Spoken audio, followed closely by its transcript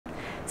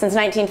Since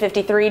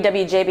 1953,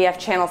 WJBF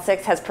Channel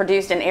 6 has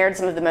produced and aired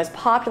some of the most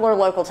popular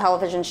local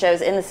television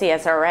shows in the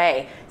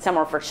CSRA. Some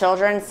were for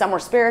children, some were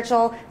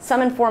spiritual,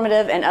 some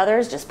informative, and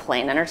others just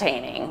plain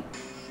entertaining.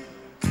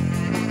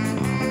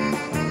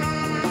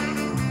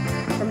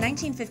 From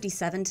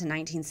 1957 to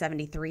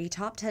 1973,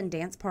 Top 10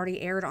 Dance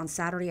Party aired on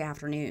Saturday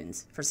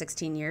afternoons. For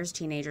 16 years,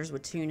 teenagers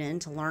would tune in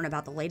to learn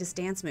about the latest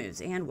dance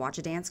moves and watch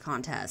a dance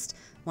contest.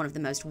 One of the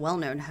most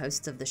well-known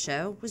hosts of the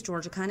show was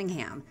Georgia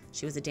Cunningham.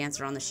 She was a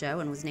dancer on the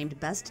show and was named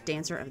Best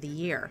Dancer of the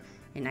Year.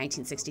 In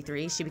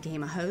 1963, she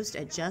became a host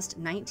at just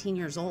 19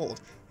 years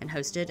old and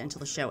hosted until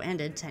the show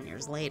ended 10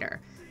 years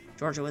later.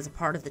 Georgia was a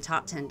part of the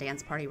Top 10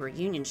 Dance Party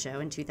reunion show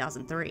in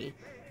 2003.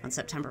 On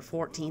September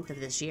 14th of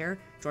this year,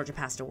 Georgia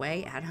passed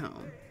away at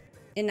home.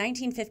 In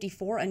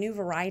 1954, a new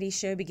variety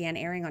show began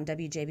airing on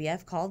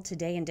WJBF called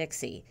Today in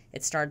Dixie.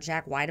 It starred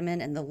Jack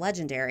Weideman and the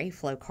legendary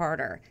Flo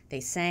Carter.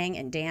 They sang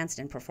and danced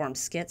and performed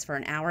skits for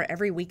an hour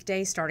every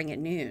weekday starting at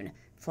noon.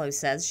 Flo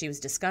says she was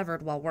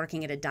discovered while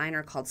working at a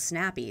diner called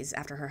Snappy's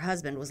after her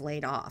husband was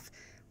laid off.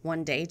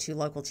 One day, two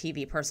local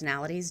TV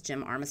personalities,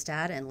 Jim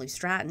Armistad and Lou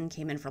Stratton,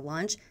 came in for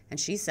lunch, and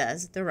she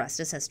says the rest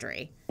is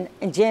history.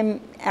 And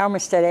Jim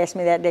Armistad asked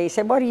me that day, he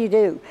said, "What do you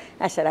do?"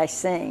 I said, "I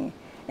sing."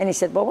 And he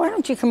said, "Well, why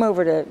don't you come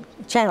over to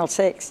Channel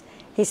 6?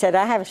 He said,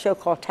 "I have a show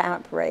called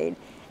Talent Parade,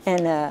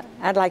 and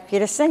I'd like you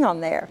to sing on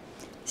there."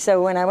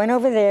 So when I went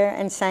over there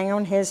and sang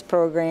on his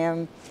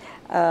program,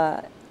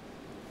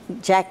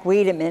 Jack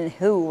Weideman,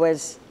 who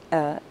was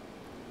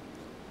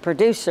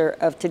producer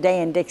of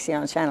Today in Dixie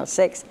on Channel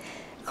 6,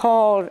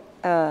 called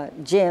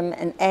Jim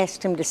and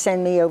asked him to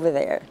send me over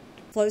there.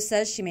 Flo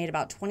says she made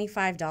about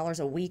 $25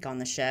 a week on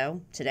the show.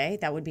 Today,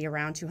 that would be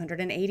around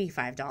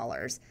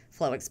 $285.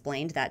 Flo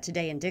explained that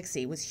Today in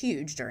Dixie was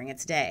huge during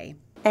its day.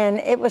 And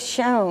it was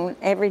shown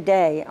every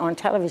day on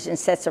television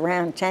sets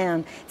around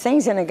town.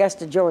 Things in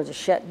Augusta, Georgia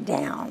shut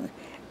down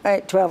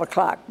at 12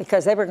 o'clock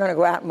because they were going to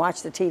go out and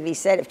watch the TV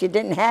set. If you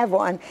didn't have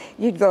one,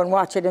 you'd go and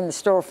watch it in the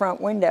storefront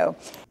window.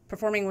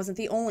 Performing wasn't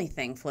the only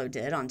thing Flo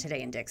did on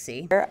Today in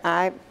Dixie.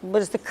 I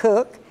was the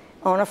cook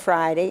on a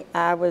Friday.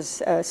 I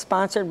was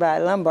sponsored by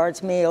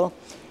Lombard's Meal,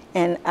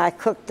 and I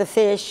cooked the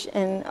fish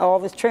and all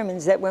the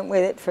trimmings that went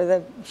with it for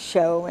the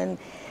show. And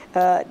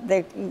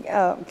the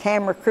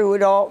camera crew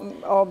would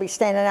all be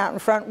standing out in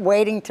front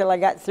waiting till I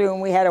got through,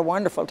 and we had a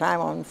wonderful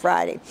time on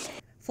Friday.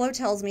 Flo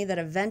tells me that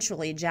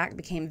eventually Jack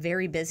became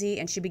very busy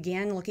and she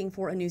began looking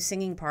for a new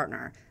singing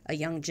partner. A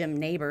young Jim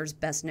Neighbors,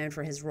 best known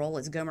for his role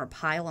as Gomer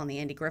Pyle on The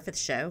Andy Griffith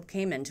Show,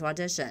 came in to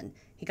audition.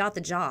 He got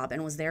the job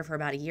and was there for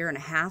about a year and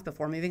a half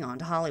before moving on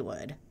to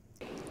Hollywood.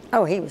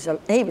 Oh, he was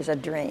a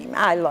dream.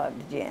 I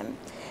loved Jim.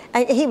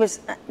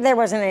 There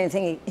wasn't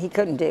anything he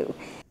couldn't do.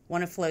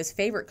 One of Flo's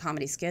favorite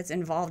comedy skits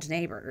involved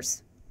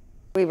neighbors.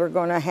 We were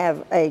going to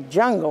have a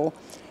jungle,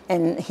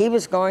 and he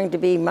was going to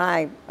be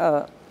my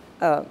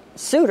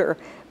suitor,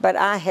 but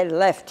I had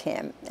left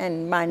him,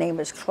 and my name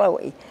was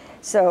Chloe.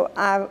 So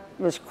I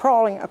was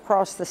crawling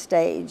across the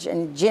stage,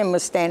 and Jim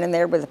was standing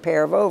there with a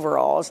pair of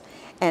overalls,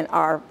 and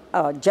our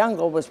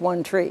jungle was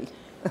one tree.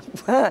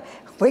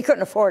 We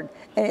couldn't afford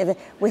anything.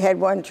 We had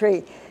one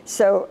tree.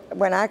 So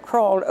when I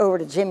crawled over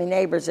to Jimmy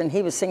Neighbors, and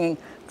he was singing,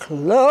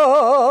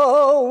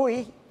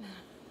 "Chloe,"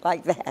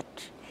 like that.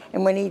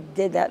 And when he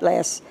did that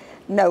last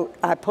note,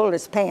 I pulled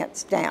his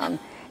pants down,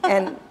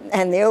 and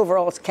the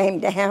overalls came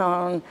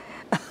down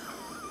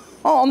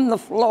on the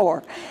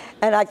floor.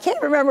 And I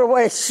can't remember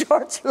what his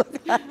shorts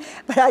looked like,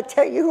 but I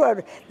tell you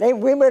what,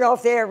 we went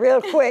off there real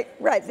quick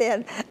right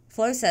then.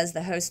 Flo says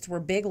the hosts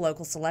were big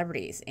local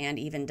celebrities, and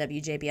even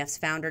WJBF's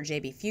founder,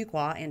 J.B.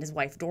 Fuqua, and his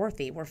wife,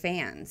 Dorothy, were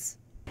fans.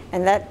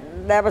 And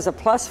that was a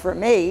plus for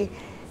me.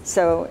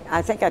 So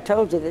I think I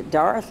told you that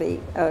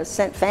Dorothy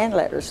sent fan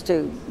letters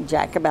to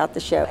Jack about the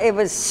show. It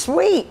was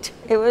sweet.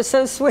 It was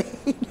so sweet.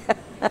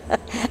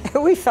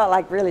 We felt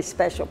like really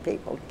special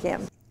people,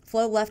 Kim.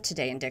 Flo left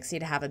Today in Dixie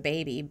to have a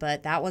baby,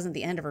 but that wasn't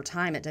the end of her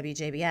time at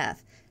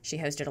WJBF. She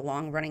hosted a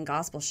long-running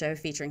gospel show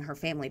featuring her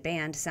family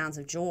band, Sounds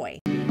of Joy.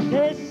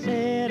 They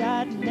said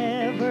I'd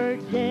never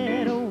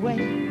get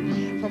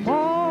away from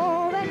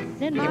all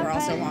that's in my They were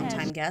also past.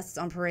 longtime guests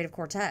on Parade of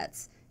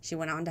Quartets. She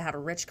went on to have a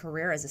rich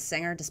career as a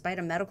singer despite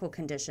a medical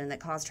condition that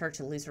caused her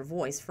to lose her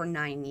voice for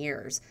 9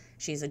 years.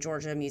 She's a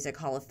Georgia Music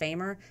Hall of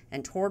Famer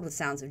and toured with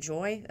Sounds of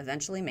Joy,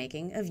 eventually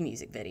making a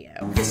music video.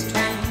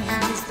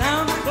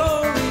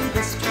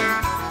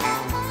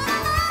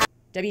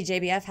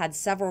 WJBF had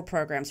several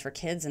programs for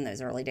kids in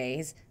those early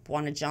days.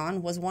 Bwana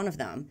John was one of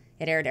them.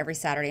 It aired every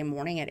Saturday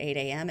morning at 8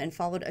 a.m. and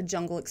followed a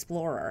jungle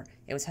explorer.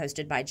 It was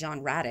hosted by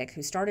John Raddick,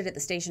 who started at the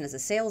station as a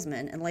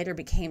salesman and later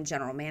became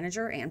general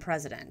manager and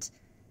president.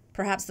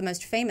 Perhaps the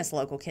most famous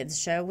local kids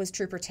show was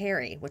Trooper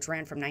Terry, which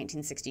ran from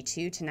 1962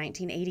 to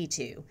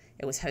 1982.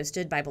 It was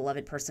hosted by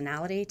beloved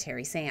personality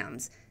Terry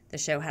Sams. The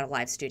show had a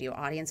live studio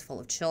audience full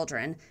of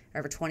children.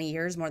 Over 20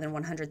 years, more than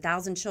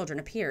 100,000 children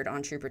appeared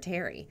on Trooper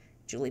Terry.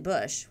 Julie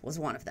Bush was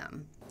one of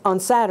them. On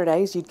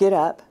Saturdays, you'd get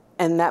up,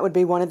 and that would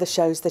be one of the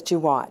shows that you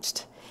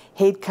watched.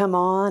 he'd come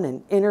on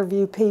and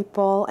interview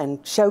people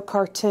and show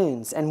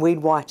cartoons, and we'd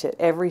watch it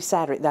every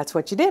Saturday. That's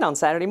what you did on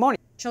Saturday morning.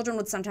 Children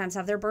would sometimes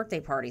have their birthday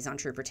parties on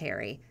Trooper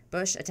Terry.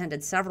 Bush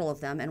attended several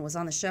of them and was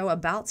on the show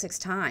about 6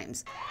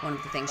 times. One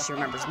of the things she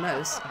remembers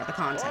most are the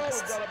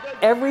contests.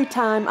 Every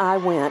time I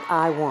went,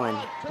 I won,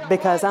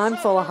 because I'm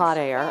full of hot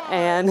air,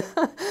 and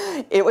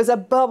it was a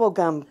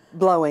bubblegum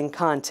blowing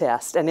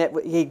contest, and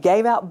he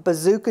gave out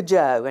Bazooka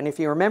Joe, and if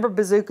you remember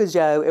Bazooka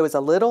Joe, it was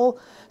a little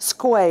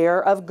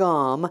square of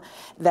gum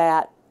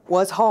that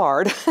was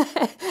hard,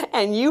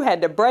 and you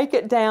had to break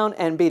it down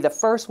and be the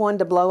first one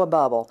to blow a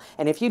bubble.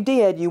 And if you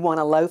did, you won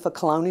a loaf of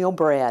Colonial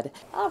bread.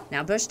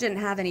 Now, Bush didn't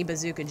have any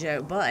Bazooka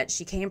Joe, but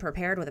she came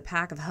prepared with a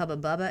pack of Hubba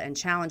Bubba and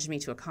challenged me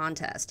to a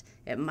contest.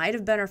 It might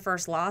have been her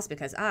first loss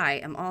because I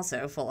am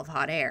also full of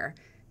hot air.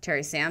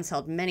 Terry Sams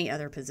held many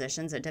other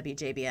positions at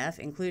WJBF,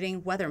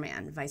 including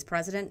weatherman, vice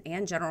president,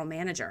 and general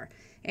manager.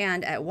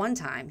 And at one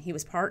time, he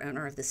was part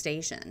owner of the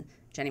station.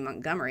 Jenny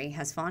Montgomery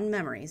has fond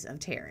memories of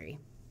Terry.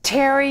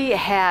 Terry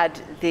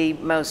had the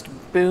most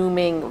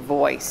booming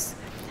voice,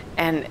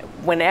 and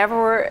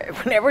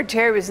whenever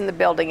Terry was in the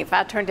building, if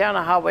I turned down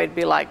a hallway, it'd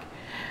be like,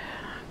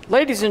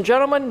 "Ladies and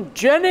gentlemen,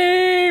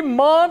 Jenny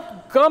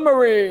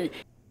Montgomery."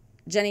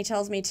 Jenny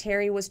tells me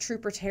Terry was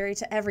Trooper Terry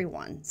to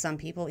everyone, some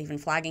people even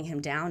flagging him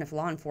down if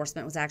law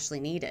enforcement was actually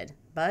needed.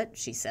 But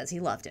she says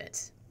he loved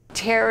it.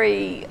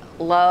 Terry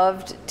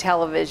loved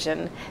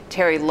television,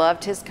 Terry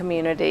loved his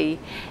community,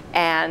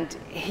 and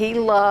he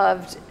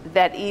loved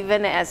that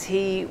even as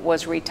he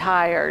was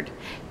retired,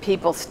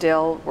 people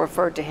still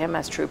referred to him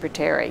as Trooper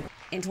Terry.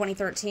 In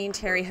 2013,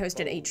 Terry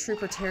hosted a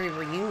Trooper Terry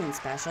reunion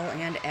special,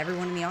 and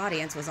everyone in the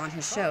audience was on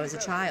his show as a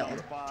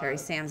child. Terry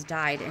Sams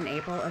died in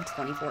April of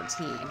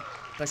 2014.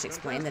 Bush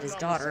explained that his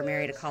daughter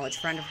married a college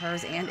friend of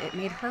hers, and it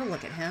made her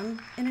look at him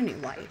in a new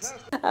light.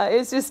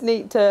 It's just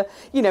neat to,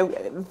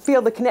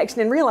 feel the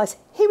connection and realize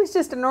he was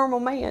just a normal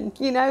man,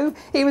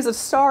 He was a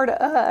star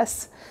to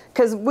us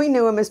because we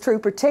knew him as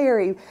Trooper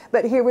Terry,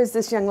 but here was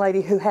this young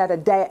lady who had a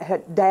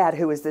dad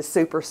who was this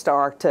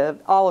superstar to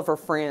all of her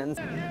friends.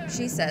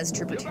 She says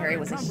Trooper Terry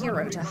was a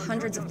hero to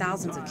hundreds of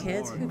thousands of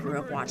kids who grew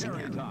up watching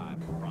him.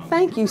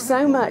 Thank you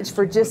so much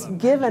for just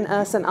giving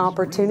us an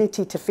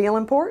opportunity to feel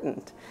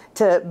important,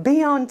 to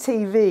be on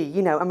TV,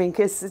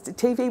 because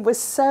TV was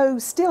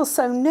still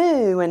so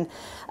new, and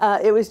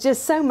it was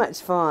just so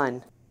much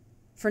fun.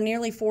 For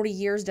nearly 40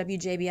 years,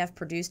 WJBF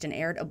produced and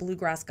aired a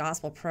bluegrass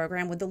gospel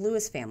program with the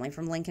Lewis family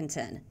from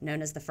Lincolnton.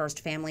 Known as the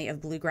first family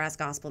of bluegrass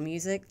gospel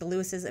music, the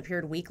Lewises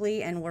appeared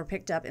weekly and were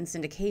picked up in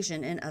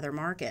syndication in other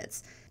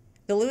markets.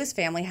 The Lewis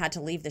family had to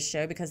leave the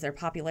show because their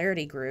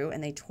popularity grew,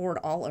 and they toured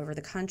all over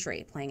the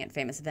country, playing at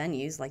famous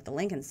venues like the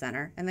Lincoln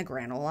Center and the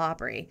Grand Ole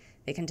Opry.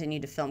 They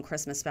continued to film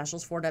Christmas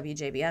specials for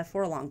WJBF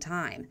for a long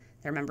time.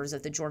 They're members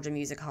of the Georgia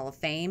Music Hall of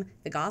Fame,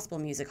 the Gospel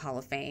Music Hall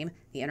of Fame,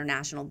 the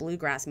International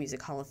Bluegrass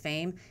Music Hall of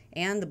Fame,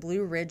 and the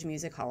Blue Ridge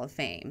Music Hall of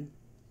Fame.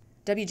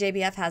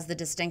 WJBF has the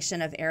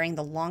distinction of airing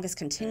the longest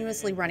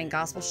continuously running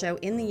gospel show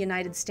in the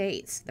United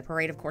States, the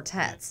Parade of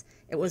Quartets.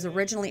 It was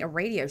originally a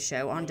radio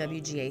show on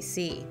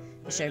WGAC.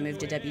 The show moved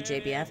to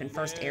WJBF and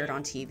first aired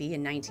on TV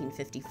in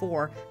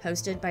 1954,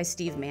 hosted by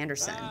Steve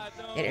Manderson.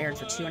 It aired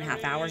for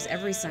 2.5 hours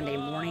every Sunday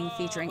morning,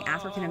 featuring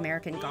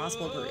African-American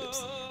gospel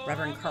groups.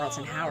 Reverend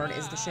Carlton Howard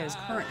is the show's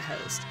current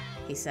host.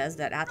 He says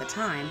that at the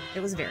time, it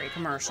was very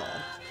commercial.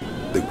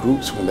 The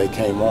groups, when they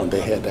came on,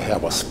 they had to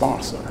have a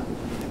sponsor.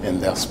 And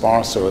their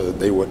sponsor,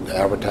 they would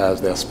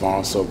advertise their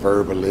sponsor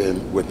verbally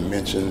and with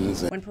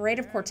mentions. When Parade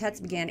of Quartets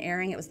began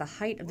airing, it was the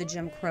height of the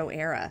Jim Crow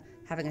era.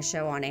 Having a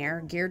show on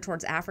air geared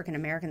towards African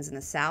Americans in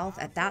the South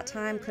at that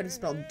time could have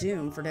spelled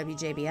doom for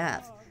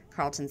WJBF.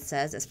 Carlton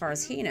says, as far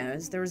as he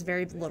knows, there was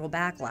very little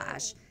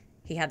backlash.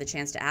 He had the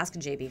chance to ask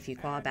J.B.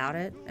 Fuqua about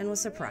it and was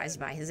surprised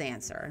by his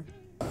answer.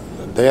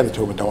 Daddy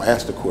told me, don't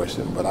ask the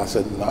question, but I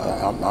said, no,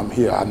 I'm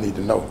here, I need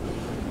to know.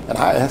 And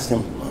I asked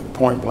him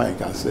point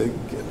blank, I said,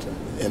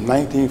 in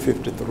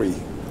 1953,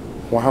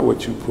 why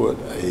would you put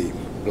a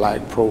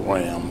black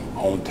program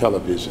on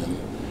television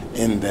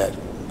in that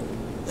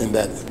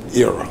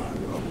era?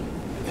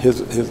 His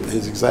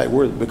exact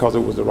words, because it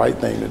was the right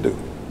thing to do.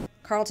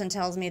 Carlton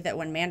tells me that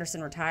when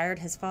Manderson retired,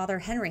 his father,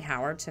 Henry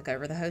Howard, took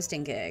over the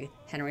hosting gig.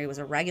 Henry was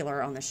a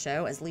regular on the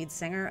show as lead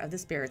singer of the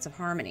Spirits of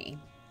Harmony.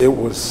 It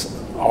was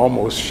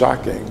almost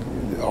shocking,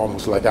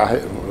 almost like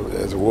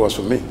as it was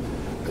for me.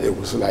 It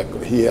was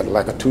like he had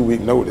like a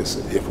 2-week notice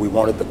if we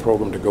wanted the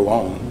program to go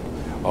on,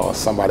 or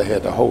somebody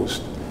had to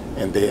host,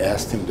 and they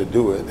asked him to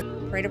do it.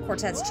 Parade of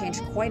Quartets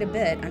changed quite a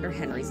bit under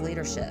Henry's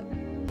leadership.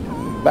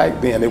 Back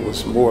then, it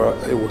was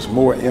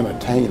more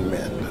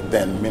entertainment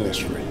than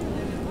ministry,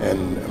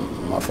 and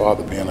my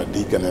father being a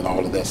deacon and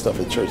all of that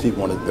stuff at church, he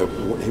wanted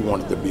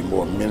to be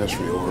more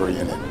ministry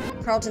oriented.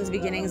 Carlton's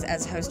beginnings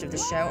as host of the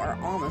show are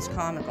almost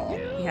comical.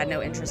 He had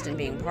no interest in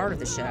being part of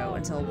the show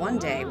until one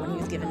day when he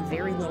was given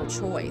very little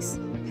choice.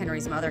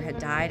 Henry's mother had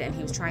died and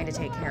he was trying to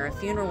take care of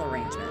funeral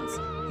arrangements.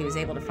 He was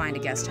able to find a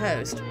guest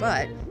host,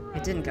 but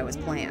it didn't go as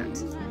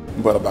planned.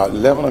 But about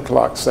 11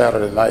 o'clock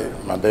Saturday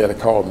night, my daddy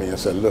called me and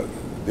said, look,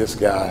 this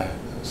guy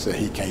said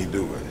he can't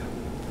do it.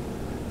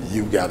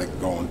 you got to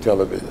go on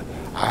television.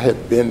 I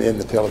had been in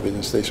the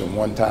television station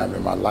one time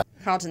in my life.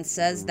 Carlton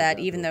says that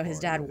even though his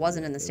dad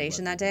wasn't in the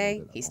station that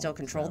day, he still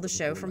controlled the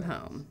show from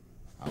home.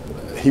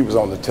 He was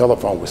on the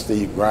telephone with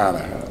Steve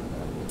Griner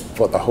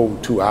for the whole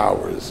 2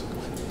 hours,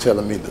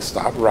 telling me to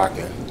stop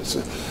rocking.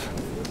 Said,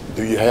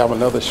 do you have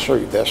another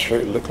shirt? That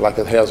shirt looks like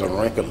it has a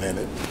wrinkle in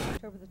it.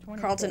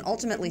 Carlton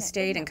ultimately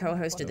stayed and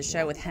co-hosted the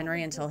show with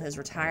Henry until his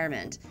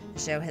retirement. The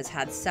show has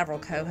had several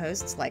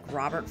co-hosts like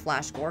Robert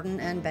Flash Gordon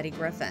and Betty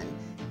Griffin.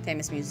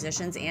 Famous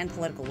musicians and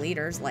political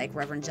leaders like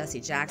Reverend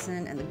Jesse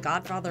Jackson and the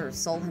godfather of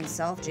soul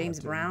himself,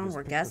 James Brown,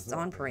 were guests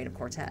on Parade of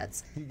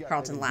Quartets.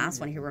 Carlton laughs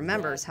when he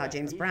remembers how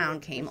James Brown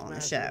came on the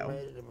show.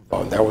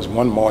 That was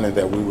one morning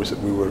that we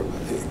were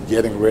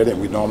getting ready, and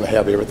we normally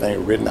have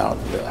everything written out,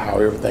 how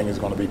everything is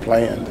going to be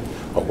planned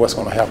or what's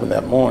going to happen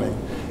that morning.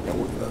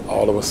 And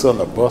all of a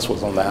sudden, a bus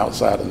was on the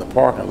outside in the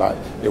parking lot.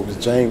 It was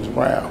James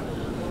Brown,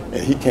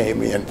 and he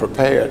came in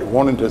prepared,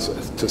 wanting to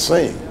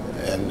sing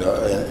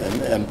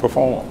and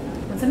perform.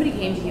 When somebody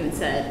came to you and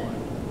said,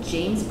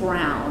 James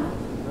Brown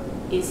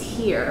is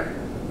here,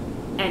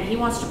 and he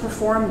wants to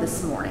perform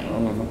this morning,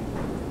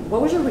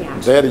 what was your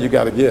reaction? Daddy, you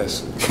got to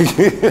guess.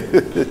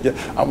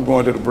 I'm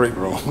going to the break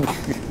room.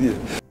 Yeah.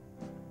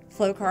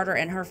 Flo Carter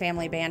and her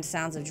family band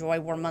Sounds of Joy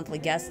were monthly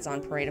guests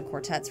on Parade of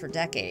Quartets for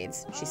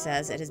decades. She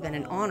says it has been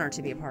an honor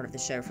to be a part of the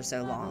show for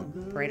so long.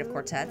 Parade of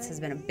Quartets has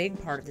been a big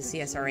part of the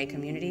CSRA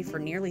community for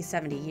nearly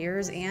 70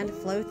 years, and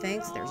Flo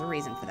thinks there's a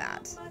reason for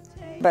that.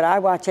 But I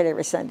watch it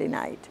every Sunday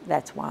night.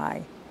 That's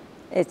why.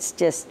 It's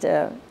just,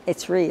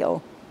 it's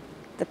real.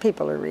 The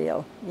people are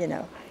real, you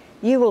know.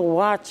 You will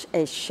watch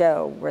a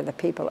show where the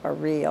people are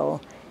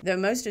real. Though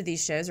most of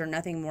these shows are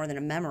nothing more than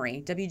a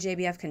memory,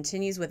 WJBF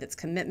continues with its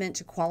commitment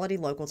to quality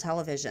local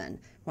television.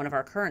 One of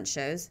our current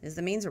shows is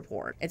The Means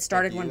Report. It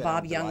started when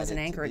Bob Young was an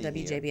anchor at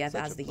WJBF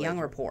as The Young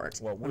Report.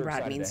 When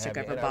Brad Means took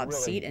over Bob's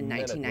seat in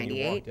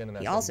 1998,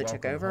 he also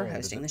took over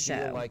hosting the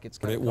show.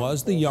 It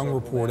was The Young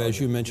Report, as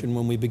you mentioned,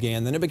 when we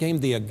began. Then it became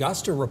The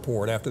Augusta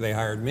Report after they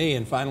hired me.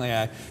 And finally,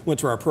 I went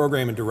to our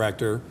programming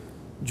director,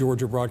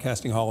 Georgia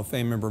Broadcasting Hall of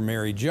Fame member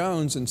Mary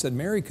Jones, and said,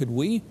 Mary, could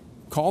we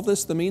call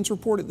this The Means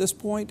Report at this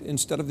point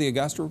instead of The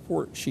Augusta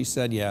Report? She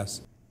said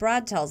yes.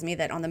 Brad tells me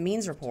that on The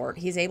Means Report,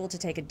 he's able to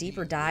take a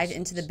deeper dive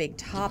into the big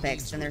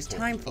topics than there's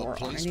time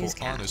for on a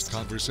newscast. Honest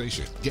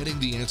conversation, getting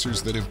the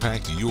answers that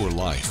impact your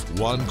life.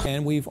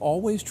 And we've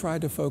always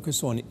tried to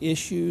focus on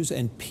issues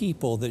and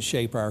people that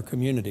shape our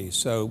community.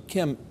 So,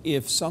 Kim,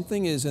 if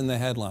something is in the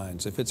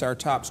headlines, if it's our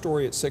top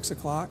story at 6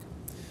 o'clock,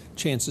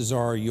 chances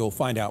are you'll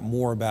find out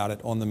more about it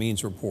on The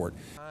Means Report.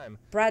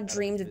 Brad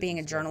dreamed of being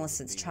a journalist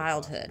since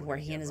childhood, where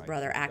he and his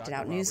brother acted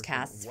out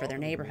newscasts for their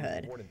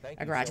neighborhood.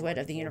 A graduate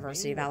of the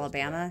University of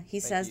Alabama, he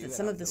says that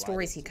some of the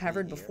stories he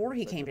covered before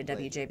he came to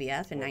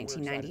WJBF in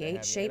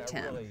 1998 shaped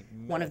him.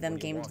 One of them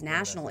gained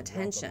national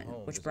attention,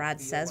 which Brad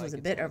says was a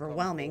bit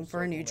overwhelming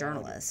for a new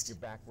journalist.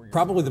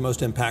 Probably the most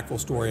impactful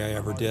story I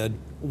ever did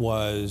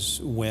was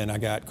when I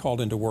got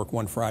called into work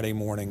one Friday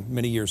morning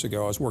many years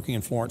ago. I was working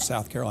in Florence,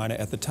 South Carolina.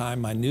 At the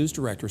time, my news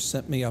director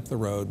sent me up the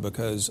road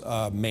because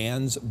a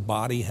man's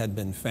body had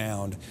been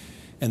found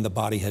and the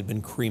body had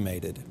been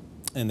cremated,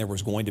 and there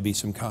was going to be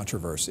some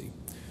controversy.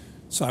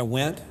 So I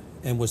went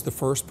and was the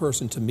first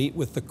person to meet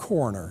with the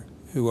coroner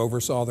who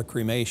oversaw the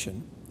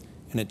cremation,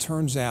 and it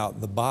turns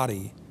out the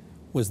body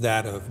was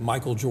that of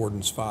Michael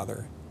Jordan's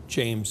father,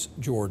 James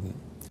Jordan.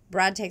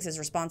 Brad takes his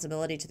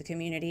responsibility to the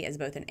community as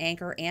both an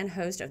anchor and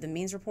host of The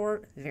Means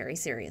Report very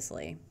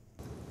seriously.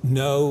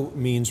 No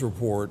Means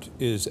Report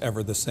is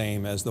ever the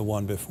same as the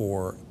one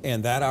before,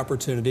 and that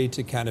opportunity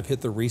to kind of hit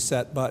the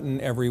reset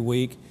button every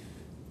week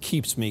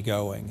keeps me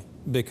going,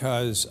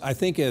 because I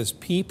think as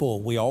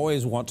people we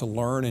always want to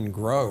learn and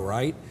grow,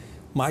 right?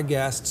 My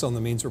guests on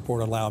The Means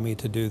Report allow me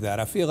to do that.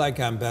 I feel like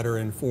I'm better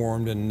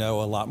informed and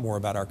know a lot more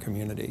about our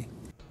community.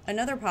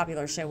 Another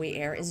popular show we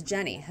air is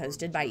Jenny,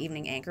 hosted by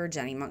evening anchor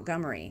Jenny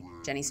Montgomery.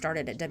 Jenny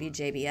started at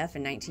WJBF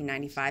in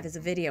 1995 as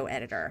a video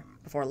editor.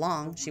 Before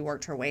long, she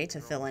worked her way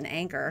to fill-in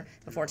anchor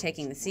before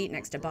taking the seat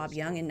next to Bob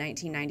Young in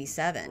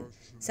 1997.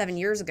 7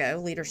 years ago,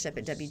 leadership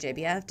at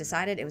WJBF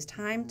decided it was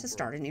time to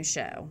start a new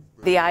show.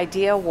 The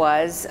idea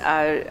was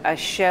a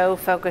show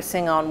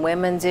focusing on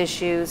women's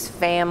issues,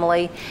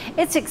 family.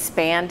 It's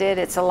expanded.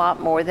 It's a lot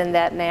more than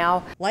that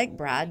now. Like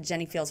Brad,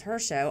 Jenny feels her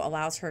show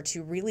allows her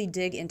to really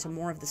dig into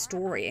more of the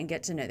story and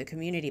get to know the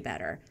community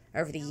better.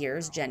 Over the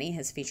years, Jenny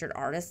has featured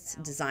artists,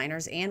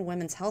 designers, and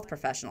women's health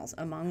professionals,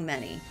 among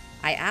many.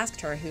 I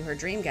asked her who her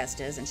dream guest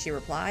is, and she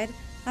replied,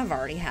 I've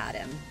already had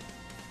him.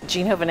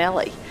 Gino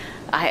Vanelli.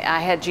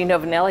 I had Gino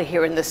Vanelli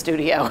here in the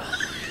studio.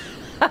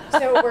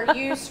 So were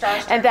you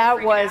starstruck? And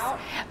that was,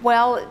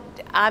 well,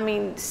 I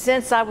mean,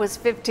 since I was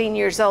 15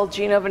 years old,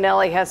 Gino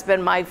Vanelli has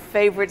been my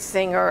favorite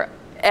singer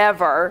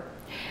ever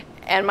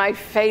and my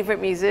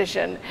favorite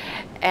musician.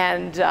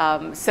 And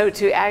so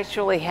to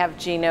actually have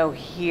Gino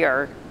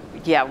here,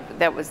 yeah,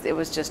 it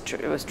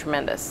was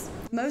tremendous.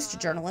 Most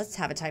journalists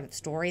have a type of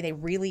story they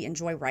really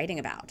enjoy writing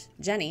about.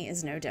 Jenny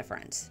is no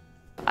different.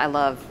 I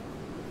love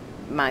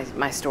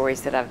my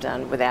stories that I've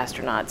done with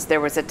astronauts.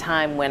 There was a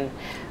time when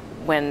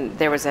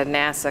there was a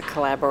NASA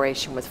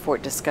collaboration with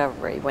Fort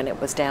Discovery, when it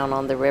was down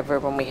on the river,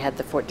 when we had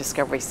the Fort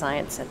Discovery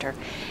Science Center.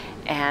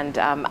 And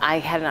I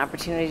had an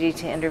opportunity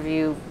to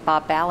interview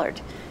Bob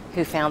Ballard,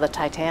 who found the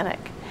Titanic.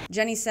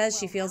 Jenny says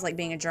she feels like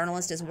being a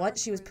journalist is what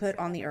she was put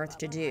on the earth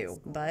to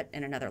do, but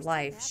in another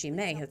life, she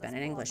may have been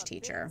an English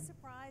teacher.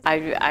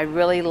 I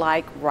really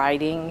like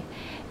writing,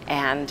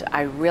 and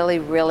I really,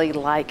 really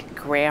like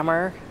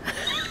grammar.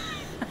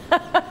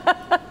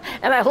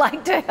 And I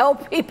like to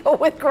help people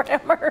with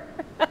grammar.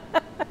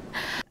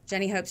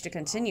 Jenny hopes to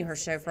continue her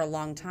show for a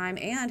long time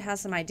and has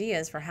some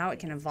ideas for how it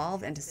can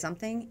evolve into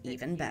something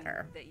even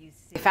better.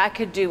 If I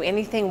could do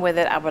anything with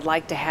it, I would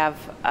like to have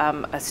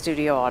a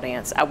studio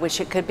audience. I wish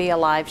it could be a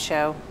live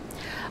show,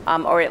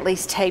 or at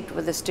least taped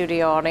with a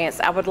studio audience.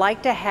 I would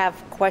like to have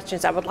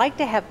questions. I would like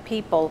to have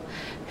people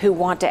who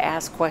want to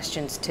ask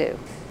questions too.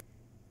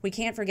 We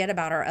can't forget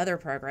about our other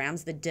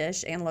programs, The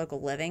Dish and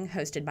Local Living,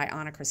 hosted by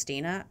Anna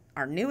Christina,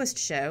 our newest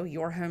show,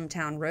 Your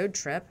Hometown Road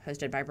Trip,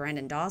 hosted by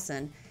Brandon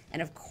Dawson,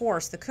 and of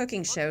course, the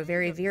cooking show,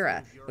 Very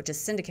Vera, which is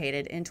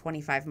syndicated in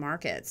 25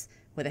 markets.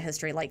 With a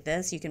history like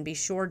this, you can be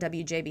sure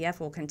WJBF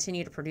will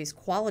continue to produce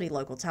quality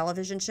local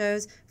television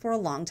shows for a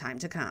long time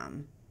to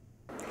come.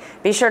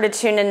 Be sure to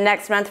tune in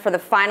next month for the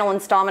final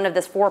installment of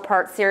this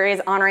 4-part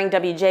series honoring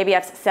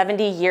WJBF's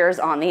 70 years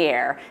on the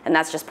air. And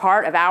that's just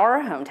part of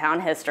our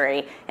hometown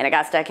history. In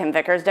Augusta, Kim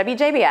Vickers,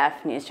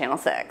 WJBF News Channel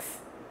 6.